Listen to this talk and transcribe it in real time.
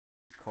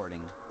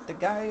recording. The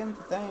guy in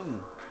the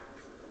thing.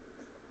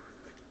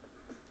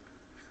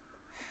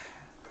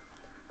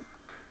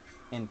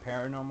 In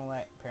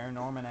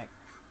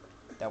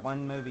that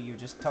one movie you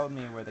just told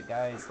me where the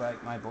guy's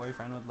like, my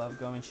boyfriend would love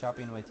going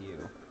shopping with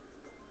you.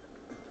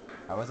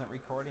 I wasn't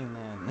recording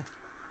then.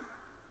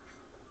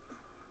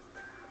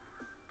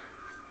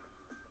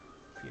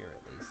 Here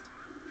at least.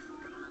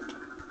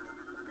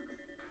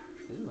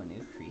 Ooh, a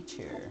new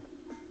creature.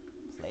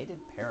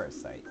 Plated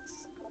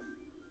parasites.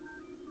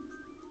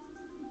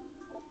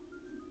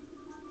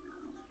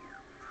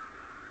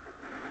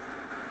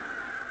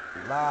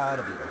 A lot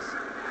of beetles.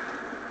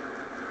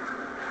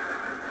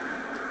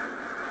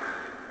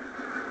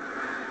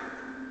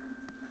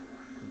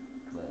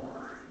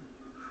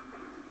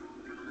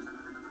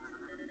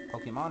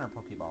 Pokemon or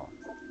Pokeball?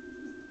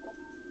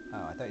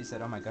 Oh, I thought you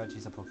said, oh my god,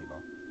 she's a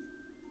Pokeball.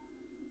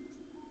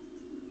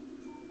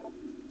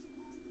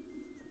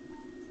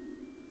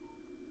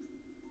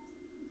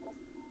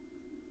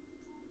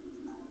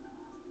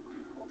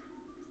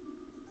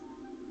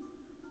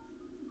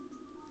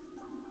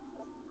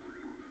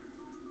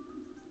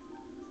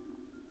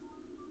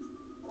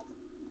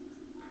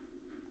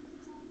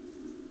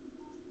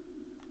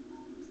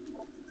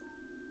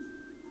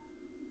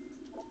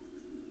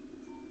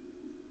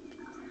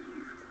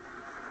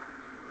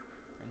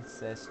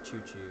 Princess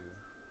Choo Choo.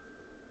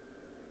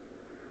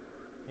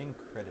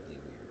 Incredibly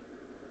weird.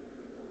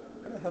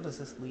 Where the hell does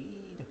this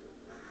lead?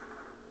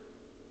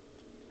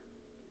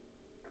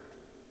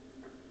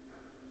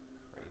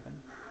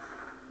 Craven?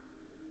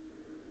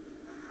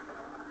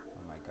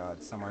 Oh my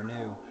god, somewhere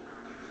new.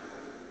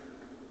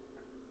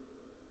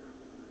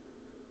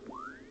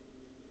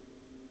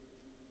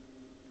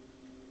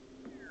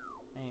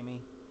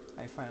 Amy,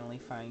 I finally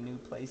find new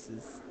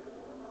places.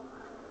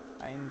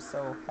 I'm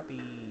so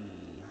happy.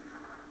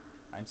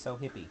 I'm so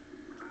hippie.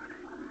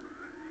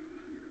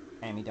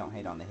 Amy, don't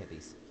hate on the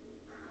hippies.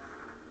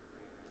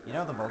 You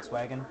know the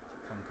Volkswagen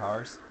from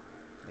Cars?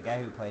 The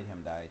guy who played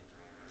him died.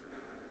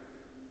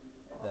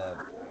 The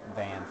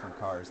van from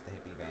Cars, the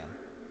hippie van.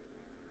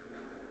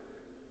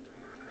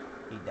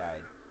 He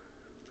died.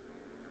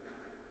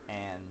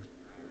 And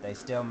they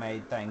still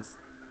made things...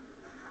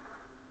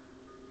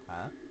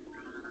 Huh?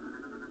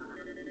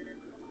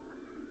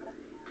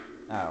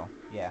 Oh,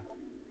 yeah.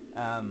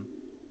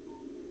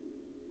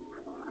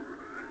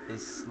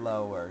 Is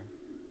slower.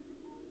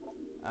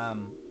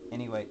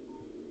 Anyway.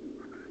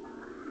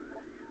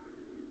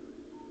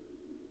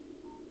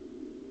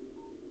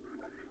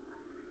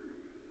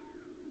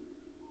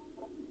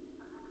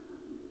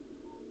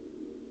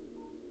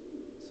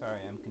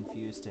 Sorry, I'm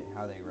confused at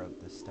how they wrote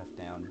this stuff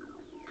down.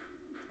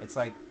 It's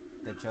like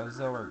the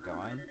Jozo are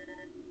gone,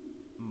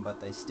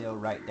 but they still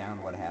write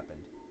down what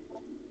happened.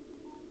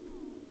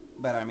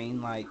 But I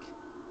mean, like,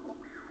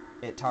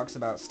 it talks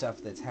about stuff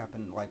that's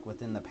happened, like,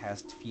 within the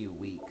past few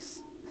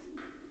weeks.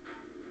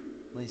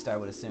 At least I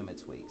would assume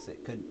it's weeks.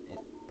 It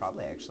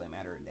probably actually a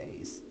matter of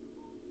days.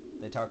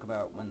 They talk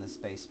about when the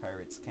space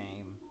pirates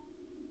came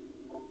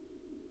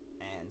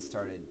and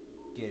started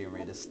getting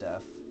rid of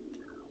stuff,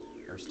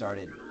 or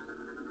started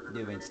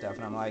doing stuff,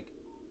 and I'm like,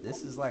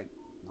 this is like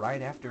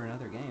right after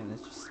another game.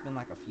 It's just been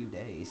like a few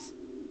days.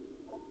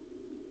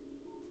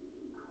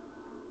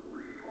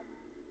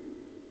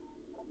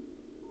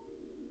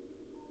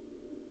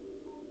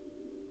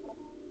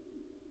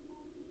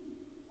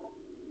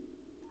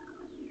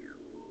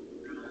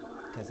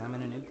 Because I'm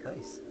in a new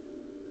place.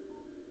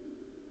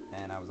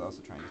 And I was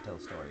also trying to tell a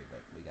story,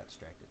 but we got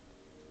distracted.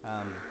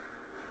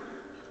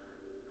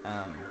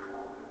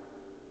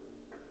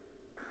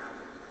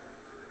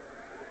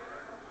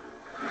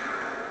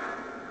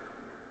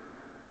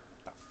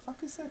 The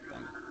fuck is that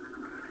thing?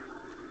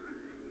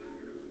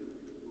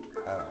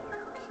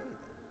 Okay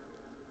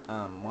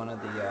then. One of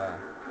the,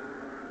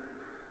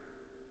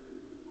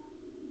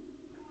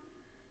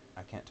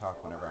 I can't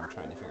talk whenever I'm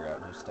trying to figure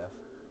out new stuff.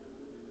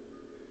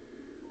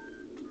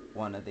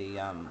 One of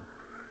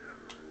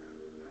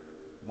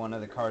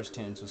the Cars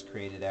tunes was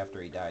created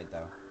after he died,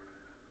 though.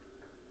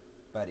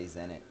 But he's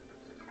in it.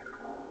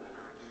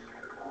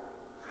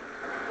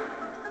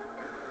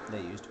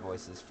 They used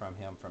voices from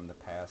him from the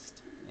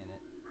past in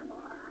it.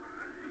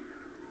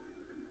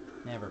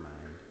 Never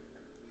mind.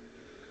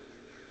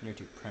 You're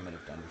too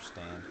primitive to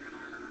understand.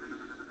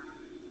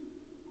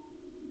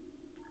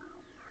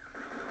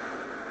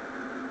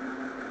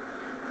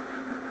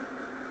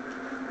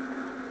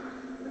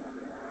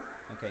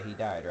 Okay, he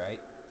died,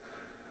 right?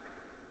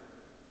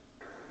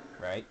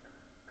 Right?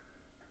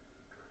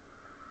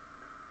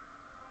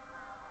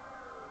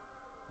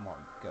 More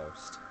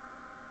ghost.